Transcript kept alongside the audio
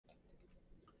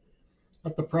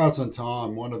At the present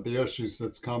time, one of the issues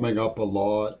that's coming up a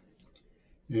lot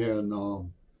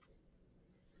in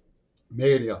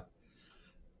media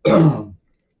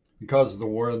because of the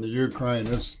war in the Ukraine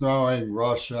is throwing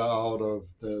Russia out of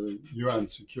the UN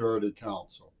Security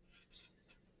Council.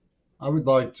 I would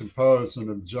like to pose an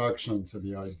objection to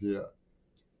the idea.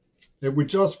 It would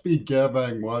just be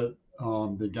giving what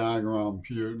the gang around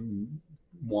Putin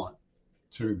want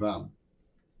to them.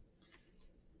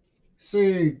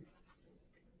 See,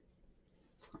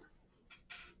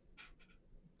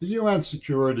 the UN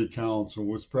Security Council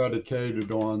was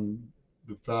predicated on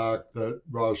the fact that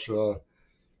Russia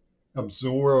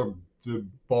absorbed the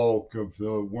bulk of the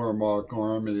Wehrmacht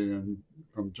army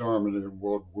from Germany in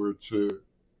World War II.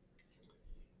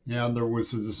 And there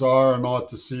was a desire not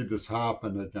to see this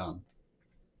happen again.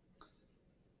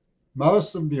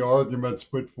 Most of the arguments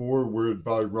put forward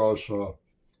by Russia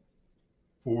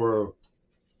for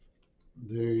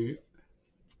the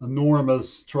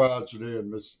enormous tragedy and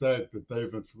mistake that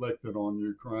they've inflicted on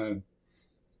Ukraine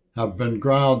have been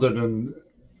grounded in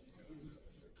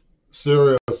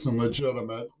serious and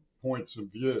legitimate points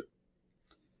of view.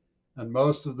 And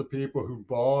most of the people who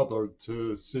bothered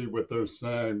to see what they're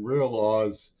saying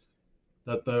realize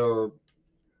that they're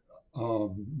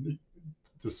um,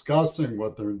 discussing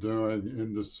what they're doing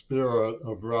in the spirit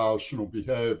of rational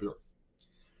behavior.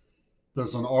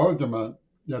 There's an argument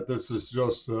that this is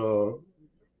just a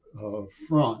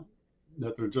front,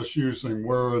 that they're just using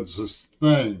words as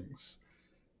things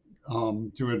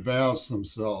to advance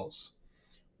themselves.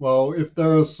 Well, if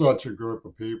there is such a group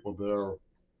of people there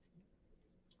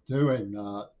doing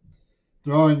that,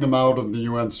 throwing them out of the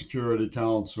UN Security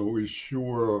Council is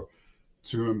sure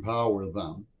to empower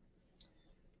them.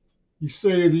 You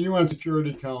see, the UN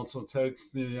Security Council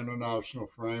takes the international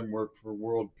framework for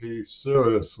world peace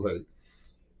seriously,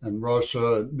 and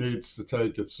Russia needs to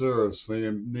take it seriously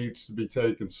and needs to be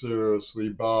taken seriously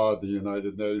by the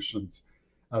United Nations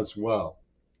as well.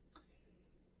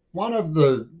 One of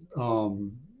the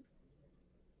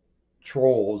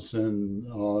trolls in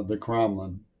the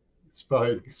Kremlin,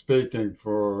 speaking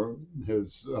for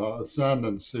his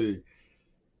ascendancy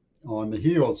on the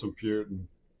heels of Putin,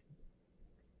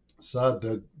 said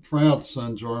that France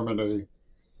and Germany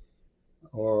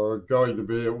are going to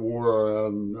be at war,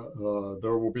 and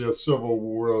there will be a civil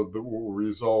war that will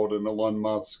result in Elon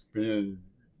Musk being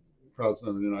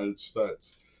president of the United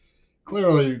States.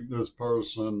 Clearly, this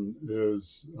person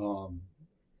is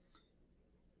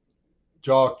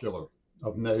jocular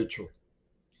of nature,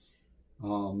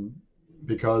 um,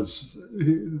 because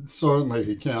certainly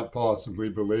he can't possibly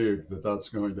believe that that's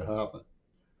going to happen.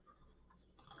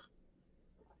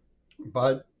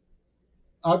 But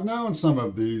I've known some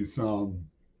of these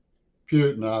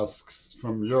Putinesques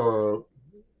from Europe,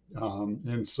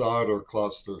 insider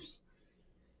clusters,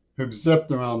 who've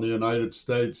zipped around the United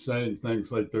States saying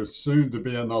things like there's soon to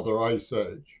be another ice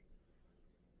age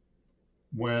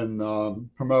when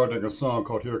promoting a song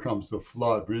called Here Comes the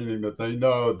Flood, meaning that they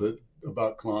know that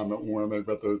about climate warming,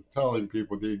 but they're telling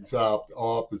people the exact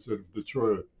opposite of the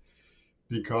truth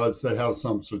because they have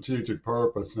some strategic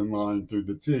purpose in lying through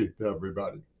the teeth to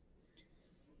everybody.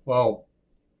 Well,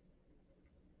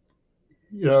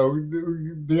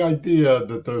 the idea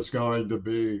that there's going to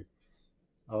be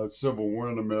a civil war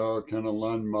in America and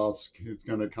Elon Musk is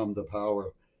going to come to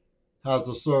power has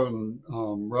a certain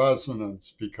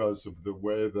resonance because of the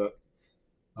way that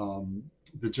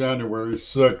the January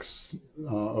 6th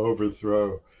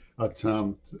overthrow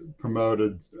attempt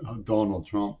promoted Donald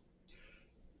Trump.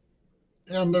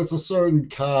 And there's a certain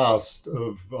cast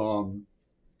of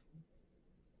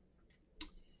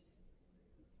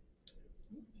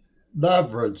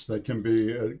leverage that can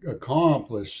be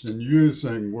accomplished in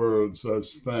using words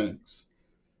as things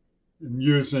and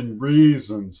using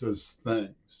reasons as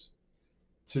things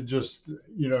to just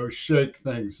shake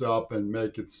things up and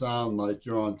make it sound like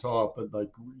you're on top, but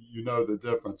like the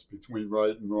difference between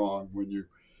right and wrong when you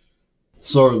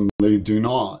certainly do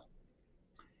not.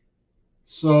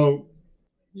 So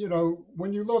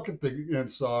when you look at the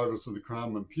insiders of the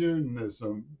Kremlin, Putin is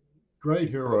a great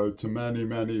hero to many,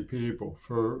 many people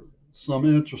for some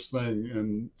interesting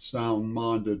and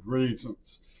sound-minded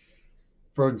reasons.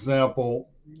 For example,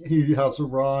 he has a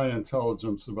wry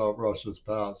intelligence about Russia's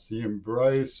past. He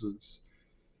embraces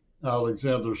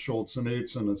Alexander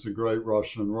Solzhenitsyn as a great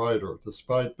Russian writer,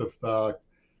 despite the fact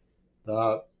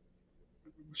that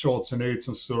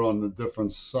Solzhenitsyn stood on a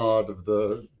different side of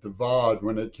the divide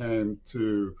when it came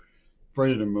to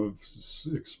freedom of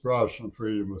expression,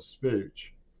 freedom of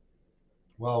speech.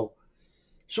 Well,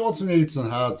 Solzhenitsyn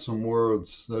had some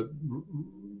words that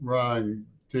rang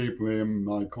deeply in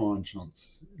my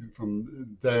conscience from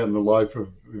the day in the life of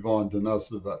Ivan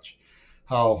Denisovich,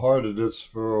 how hard it is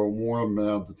for a warm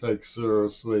man to take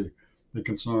seriously the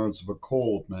concerns of a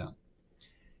cold man.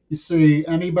 You see,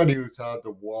 anybody who's had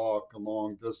to walk a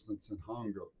long distance in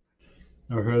hunger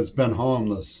or has been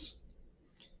homeless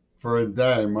for a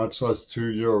day, much less 2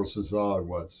 years as I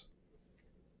was,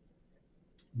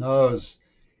 knows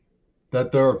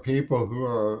that there are people who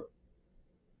are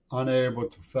unable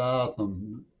to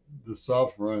fathom the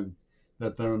suffering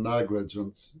that their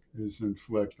negligence is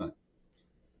inflicting.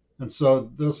 And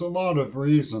so there's a lot of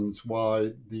reasons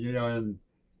why the UN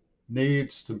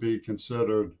needs to be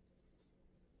considered,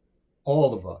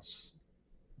 all of us,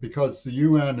 because the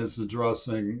UN is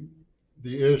addressing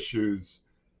the issues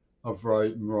of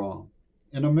right and wrong.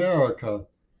 In America,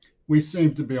 we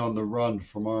seem to be on the run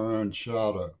from our own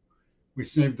shadow. We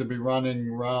seem to be running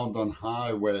around on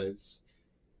highways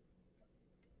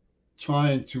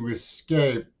trying to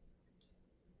escape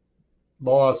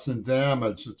loss and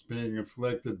damage that's being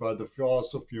inflicted by the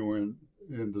fossil fuel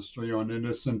industry on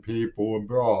innocent people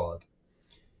abroad.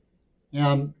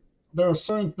 And there are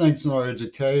certain things in our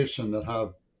education that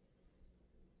have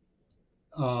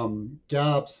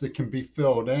gaps that can be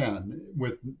filled in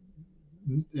with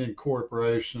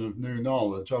incorporation of new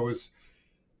knowledge. I was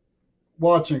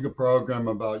watching a program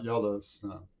about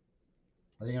Yellowstone.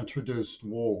 They introduced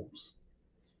wolves,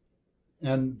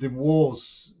 and the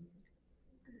wolves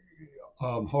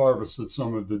harvested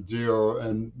some of the deer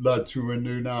and led to a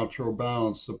new natural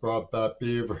balance that brought back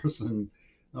beavers and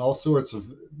all sorts of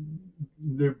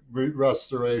new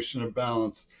restoration of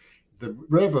balance. The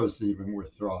rivers even were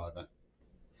thriving.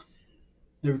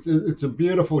 It's a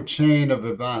beautiful chain of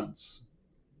events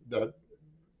that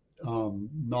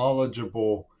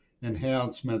knowledgeable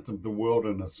enhancement of the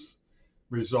wilderness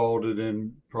resulted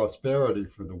in prosperity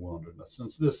for the wilderness.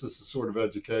 Since this is the sort of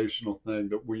educational thing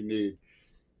that we need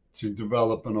to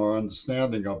develop in our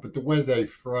understanding of, but the way they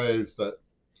phrased it,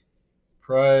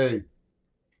 prey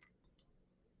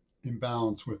in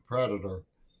balance with predator,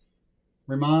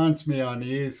 reminds me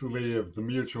uneasily of the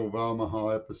Mutual of Omaha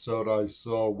episode I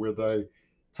saw where they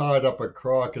tied up a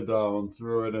crocodile and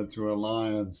threw it into a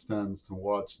lion's den to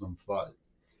watch them fight.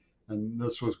 And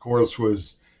this, was, of course,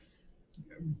 was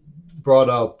brought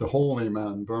out the holy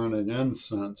man burning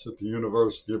incense at the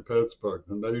University of Pittsburgh,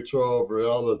 the nature of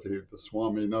reality, the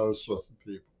Swami knows for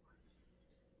people.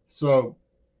 So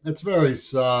it's very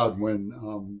sad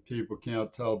when people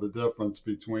can't tell the difference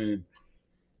between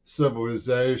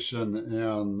civilization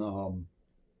and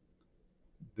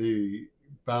the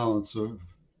balance of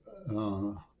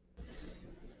uh,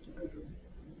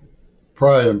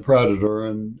 prey and predator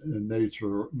in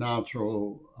nature,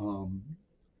 natural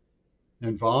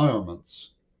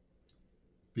environments,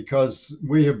 because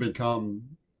we have become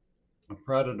a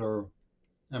predator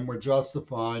and we're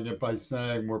justifying it by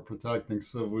saying we're protecting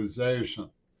civilization.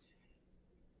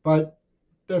 But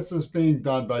this is being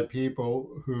done by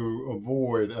people who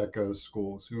avoid echo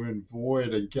schools, who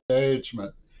avoid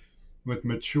engagement with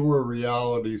mature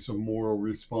realities of moral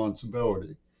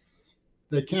responsibility.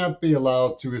 They can't be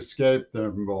allowed to escape their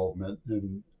involvement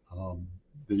in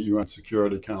the UN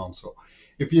Security Council.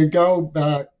 If you go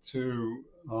back to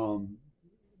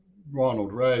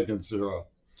Ronald Reagan's era,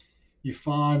 you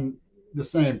find the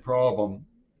same problem.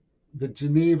 The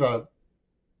Geneva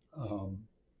um,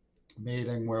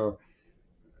 meeting where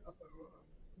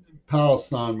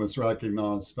Palestine was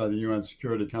recognized by the UN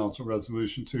Security Council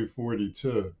Resolution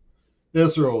 242.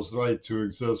 Israel's right to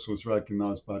exist was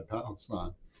recognized by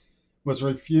Palestine. Was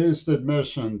refused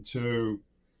admission to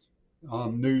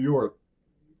New York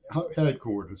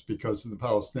headquarters because of the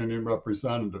Palestinian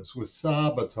representatives, was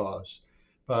sabotaged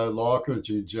by a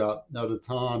Lockheed jet at a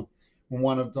time when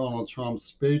one of Donald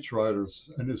Trump's speechwriters,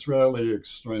 an Israeli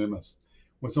extremist,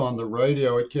 was on the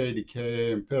radio at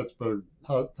KDKA in Pittsburgh,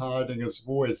 hiding his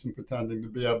voice and pretending to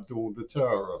be Abdul the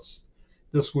terrorist.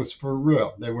 This was for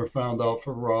real. They were found out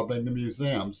for robbing the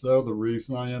museums. They're the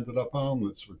reason I ended up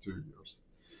homeless for 2 years.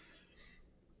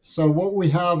 So what we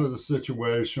have is a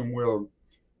situation where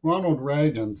Ronald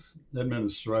Reagan's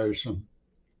administration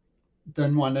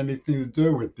didn't want anything to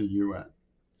do with the UN.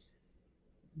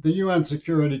 The UN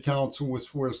Security Council was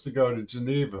forced to go to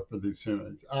Geneva for these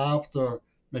hearings after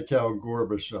Mikhail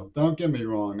Gorbachev. Don't get me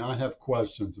wrong, I have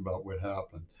questions about what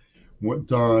happened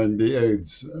during the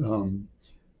AIDS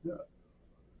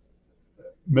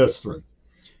mystery.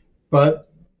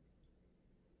 But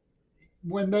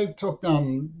when they took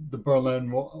down the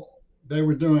Berlin Wall, they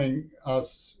were doing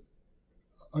us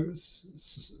a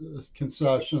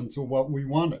concession to what we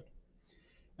wanted.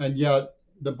 And yet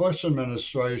the Bush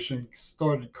administration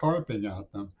started carping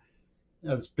at them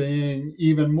as being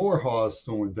even more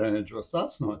hostile and dangerous.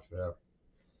 That's not fair.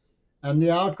 And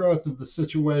the outgrowth of the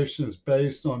situation is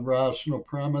based on rational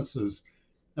premises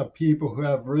of people who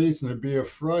have reason to be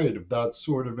afraid of that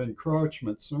sort of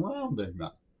encroachment surrounding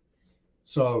them.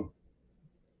 So,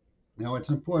 it's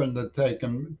important to take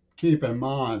and keep in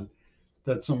mind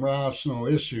that some rational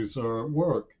issues are at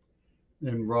work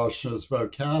in Russia's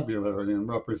vocabulary and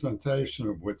representation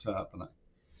of what's happening.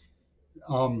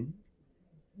 Um,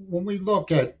 when we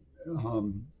look at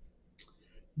um,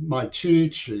 my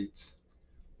cheat sheets,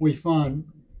 we find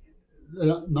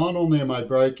that not only am I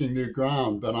breaking new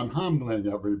ground, but I'm humbling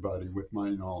everybody with my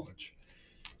knowledge.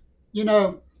 You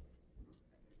know,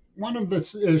 one of the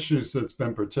issues that's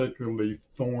been particularly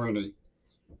thorny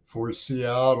for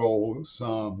Seattle's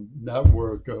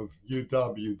network of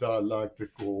UW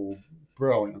dialectical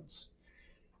brilliance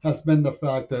has been the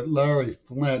fact that Larry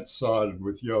Flint sided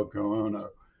with Yoko Ono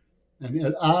and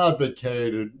it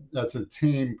advocated as a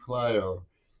team player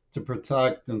to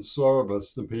protect and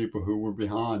service the people who were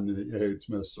behind the AIDS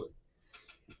mystery.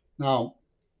 Now,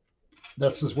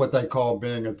 this is what they call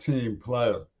being a team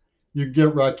player. You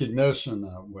get recognition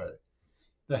that way.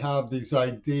 They have these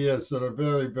ideas that are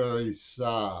very, very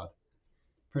sad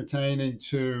pertaining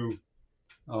to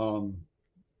um,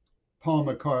 Paul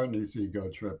McCartney's ego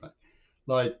tripping.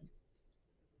 Like,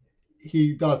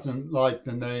 he doesn't like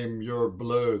the name Your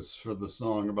Blues for the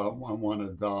song about I Want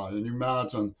to Die. And you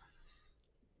imagine,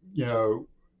 you know,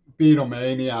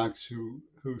 Beatlemaniacs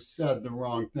who said the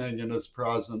wrong thing in his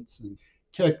presence and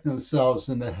kicked themselves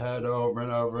in the head over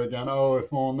and over again. Oh,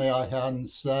 if only I hadn't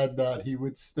said that, he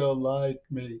would still like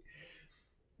me.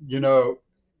 You know,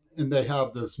 and they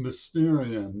have this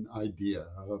Mysterian idea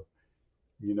of,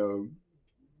 you know,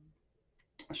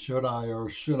 should I or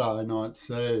should I not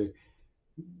say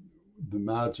the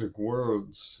magic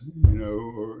words,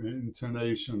 or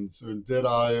intonations, or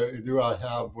do I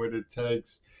have what it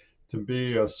takes to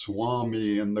be a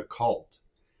Swami in the cult?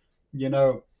 You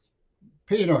know,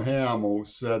 Peter Hamill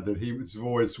said that his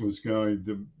voice was going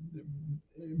to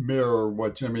mirror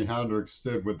what Jimi Hendrix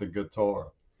did with the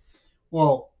guitar.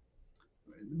 Well,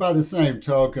 by the same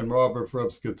token, Robert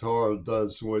Fripp's guitar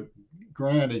does what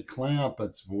Granny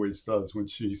Clampett's voice does when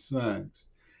she sings.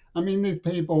 I mean, these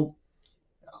people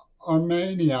are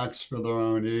maniacs for their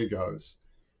own egos,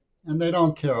 and they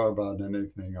don't care about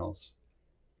anything else.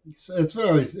 It's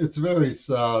very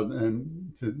sad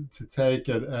and to take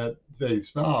it at face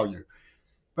value.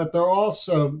 But they're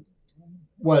also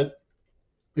what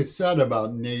is said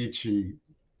about Nietzsche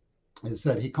is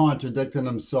that he contradicted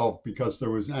himself because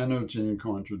there was energy in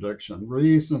contradiction.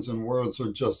 Reasons and words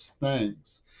are just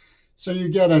things. So you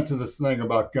get into this thing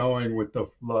about going with the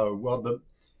flow. Well, the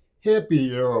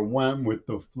hippie era went with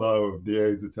the flow of the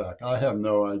AIDS attack. I have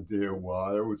no idea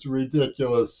why. It was a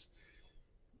ridiculous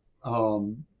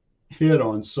um, hit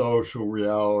on social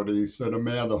realities that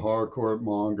Amanda Harcourt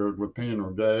mongered with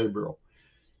Peter Gabriel.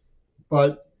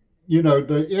 But,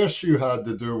 the issue had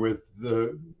to do with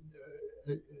the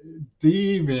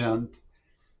deviant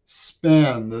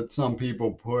spin that some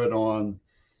people put on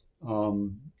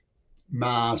um,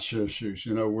 MASH issues,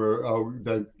 where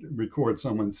they record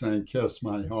someone saying, kiss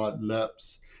my hot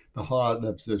lips, the hot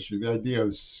lips issue, the idea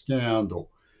of scandal.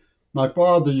 My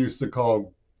father used to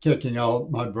call kicking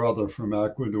out my brother from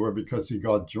Ecuador because he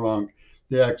got drunk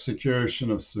the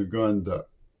execution of Segunda.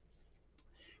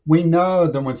 We know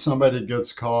that when somebody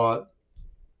gets caught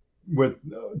with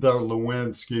their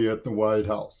Lewinsky at the White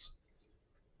House,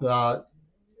 that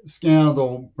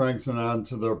scandal brings an end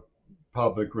to their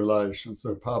public relations,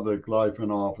 their public life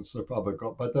in office, their public,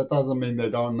 but that doesn't mean they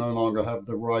don't no longer have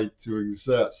the right to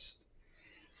exist.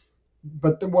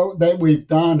 But what that we've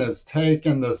done is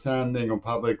taken this ending of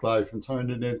public life and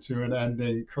turned it into an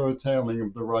ending curtailing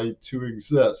of the right to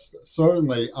exist.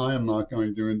 Certainly, I am not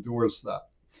going to endorse that.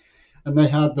 And they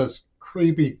had this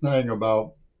creepy thing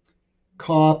about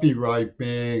copyright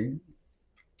being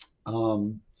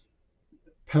um,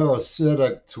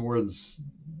 parasitic towards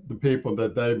the people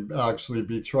that they actually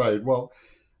betrayed. Well,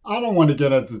 I don't want to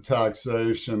get into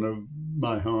taxation of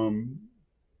my home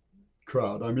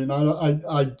crowd. I mean,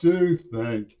 I do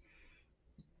think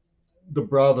the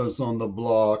brothers on the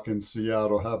block in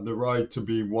Seattle have the right to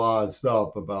be wised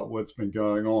up about what's been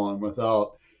going on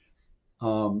without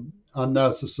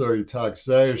unnecessary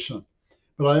taxation.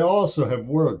 But I also have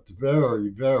worked very,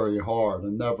 very hard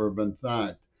and never been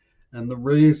thanked. And the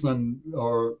reason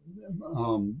are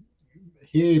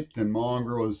heaped in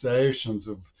mongrelizations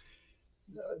of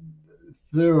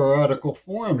theoretical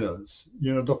formulas.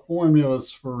 The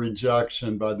formulas for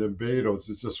rejection by the Beatles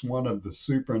is just one of the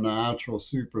supernatural,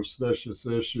 superstitious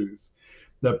issues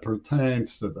that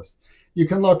pertains to this. You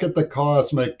can look at the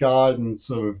cosmic guidance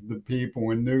of the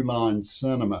people in New Line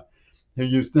Cinema who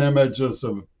used images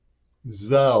of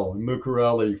Zell and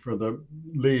Lucarelli for the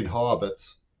lead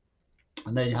hobbits.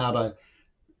 And they had a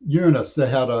Eunice, they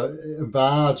had a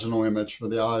vaginal image for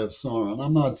the Eye of Sauron.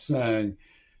 I'm not saying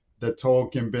that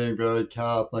Tolkien, being very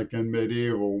Catholic and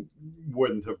medieval,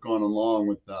 wouldn't have gone along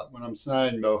with that. What I'm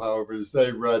saying, though, however, is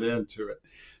they read into it.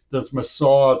 There's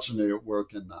misogyny at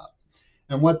work in that.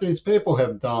 And what these people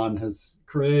have done has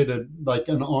created like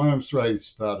an arms race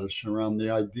fetish around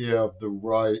the idea of the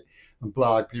right of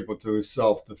Black people to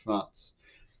self defense.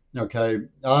 Okay,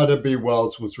 Ida B.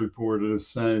 Wells was reported as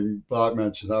saying Black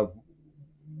men should have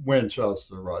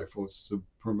Winchester rifles to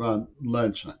prevent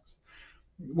lynchings.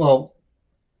 Well,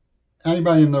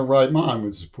 anybody in their right mind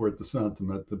would support the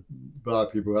sentiment that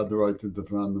Black people had the right to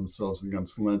defend themselves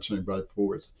against lynching by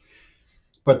force.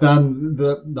 But then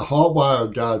the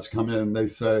hot-wired guys come in and they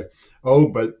say, oh,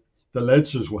 but the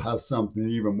lynchers will have something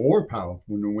even more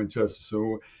powerful than the Winchester.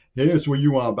 So here's what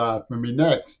you want to buy from me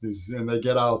next. And they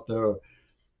get out there,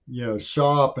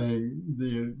 shopping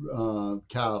the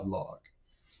catalog.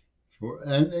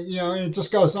 And, it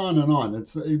just goes on and on.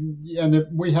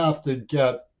 We have to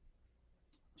get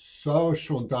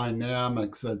social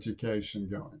dynamics education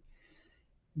going.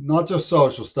 Not just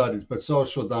social studies, but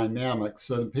social dynamics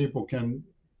so that people can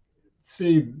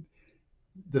see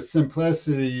the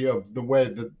simplicity of the way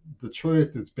that the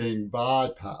truth is being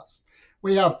bypassed.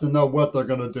 We have to know what they're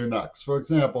going to do next. For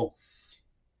example,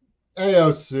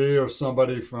 AOC or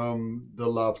somebody from the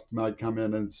left might come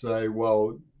in and say,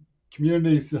 well,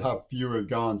 communities that have fewer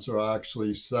guns are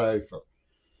actually safer.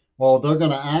 Well, they're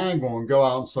going to angle and go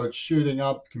out and start shooting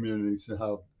up communities that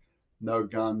have no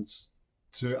guns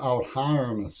to out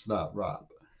harness that rap.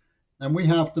 And we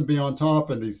have to be on top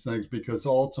of these things because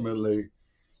ultimately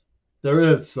there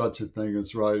is such a thing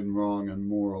as right and wrong and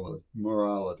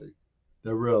morality.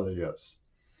 There really is.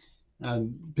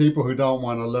 And people who don't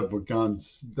want to live with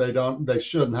guns, they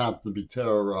shouldn't have to be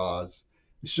terrorized.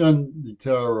 They shouldn't be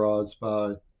terrorized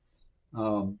by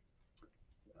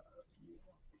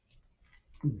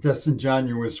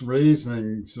disingenuous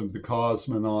reasonings of the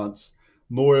cosmonauts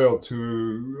loyal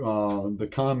to the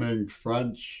coming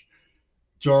French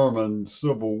German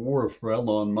Civil War for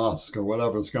Elon Musk or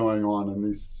whatever's going on in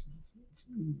these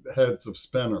heads of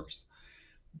spinners.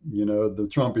 The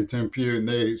Trumpy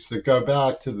needs to go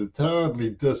back to the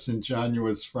terribly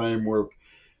disingenuous framework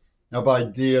of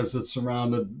ideas that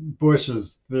surrounded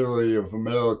Bush's theory of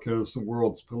America as the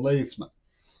world's policeman.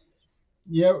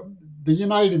 The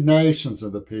United Nations are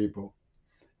the people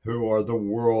who are the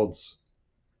world's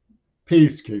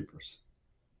peacekeepers.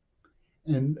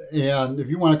 And if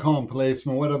you want to call them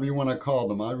policemen, whatever you want to call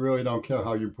them, I really don't care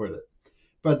how you put it.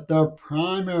 But their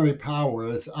primary power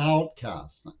is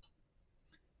outcasting.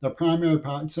 Their primary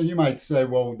power. So you might say,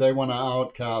 well, they want to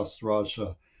outcast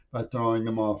Russia by throwing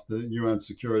them off the UN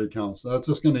Security Council. That's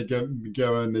just going to be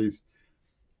giving these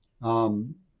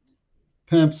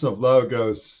pimps of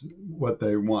logos what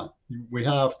they want. We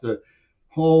have to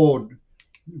hold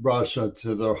Russia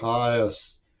to their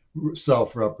highest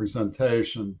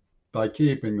self-representation by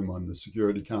keeping them on the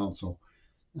Security Council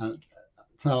and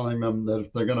telling them that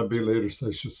if they're going to be leaders,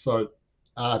 they should start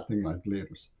acting like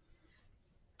leaders.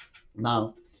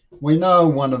 Now, we know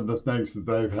one of the things that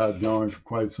they've had going for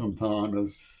quite some time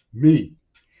is me.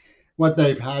 What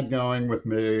they've had going with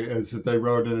me is that they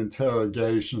wrote an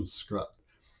interrogation script.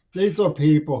 These are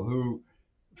people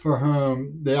for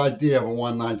whom the idea of a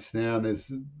one-night stand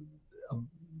is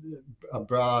a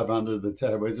bribe under the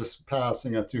table. It's just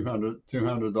passing a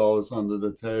 $200 under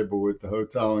the table at the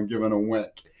hotel and giving a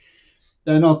wink.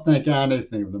 They don't think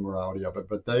anything of the morality of it,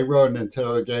 but they wrote an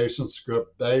interrogation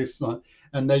script based on,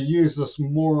 and they use this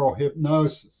moral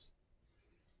hypnosis.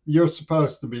 You're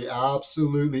supposed to be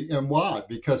absolutely, and why?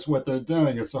 Because what they're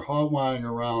doing is they're hardwiring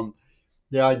around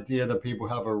the idea that people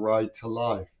have a right to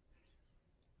life,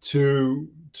 to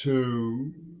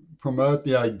promote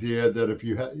the idea that if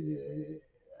you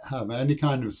have any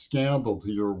kind of scandal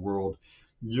to your world,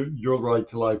 your right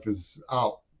to life is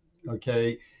out.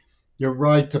 Okay, your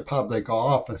right to public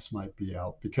office might be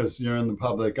out because you're in the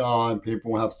public eye and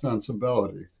people have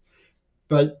sensibilities.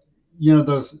 But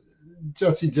those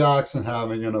Jesse Jackson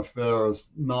having an affair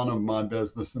is none of my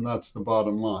business, and that's the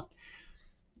bottom line.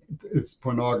 Is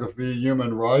pornography a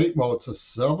human right? Well, it's a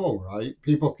civil right.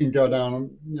 People can go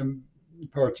down and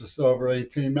purchase over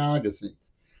 18 magazines.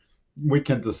 We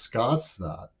can discuss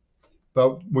that,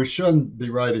 but we shouldn't be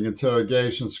writing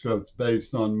interrogation scripts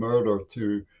based on murder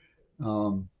to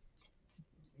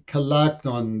collect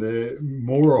on the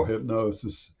moral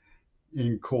hypnosis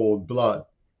in cold blood.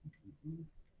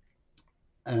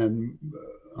 and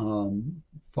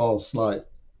false light,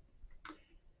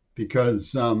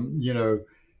 because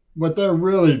what they're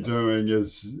really doing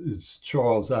is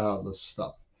Charles Atlas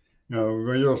stuff.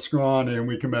 You're scrawny and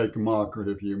we can make a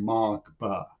mockery of you. Mock,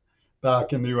 bah.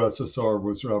 Back in the USSR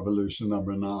was Revolution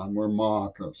Number 9. We're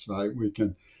mockers, right? We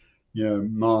can,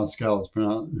 Moscow's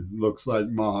pronounced, it looks like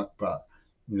mock, but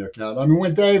look at. I mean,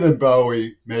 when David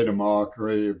Bowie made a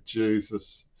mockery of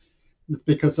Jesus, it's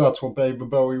because that's what David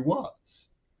Bowie was.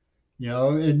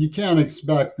 And you can't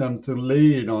expect them to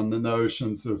lead on the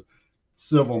notions of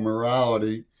civil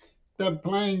morality. They're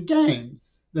playing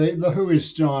games. The Who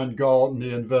is John Galt and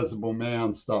the Invisible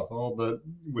Man stuff, all the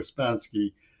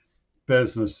Ouspensky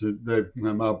business that they've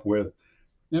come up with.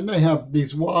 And they have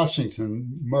these Washington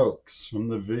mercs from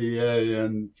the VA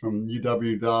and from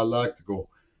UW Dialectical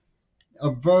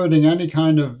averting any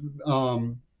kind of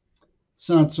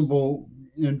sensible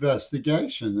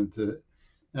investigation into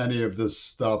any of this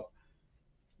stuff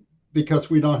because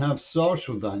we don't have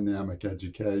social dynamic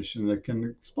education that can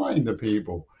explain to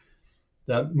people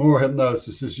that more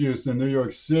hypnosis is used in New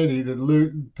York City to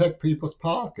loot and pick people's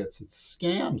pockets. It's a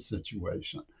scam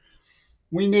situation.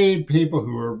 We need people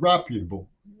who are reputable,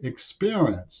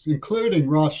 experienced, including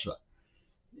Russia,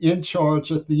 in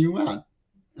charge at the UN.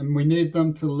 And we need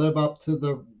them to live up to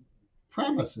the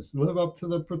premises, live up to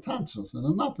the potentials, and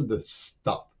enough of this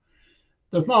stuff.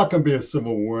 There's not going to be a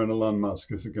civil war, and Elon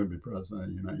Musk isn't going to be president of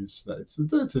the United States.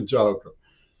 It's a joker.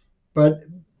 But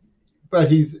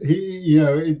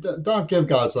don't give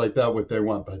guys like that what they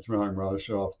want by throwing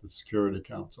Russia off the Security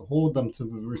Council. Hold them to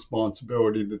the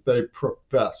responsibility that they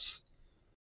profess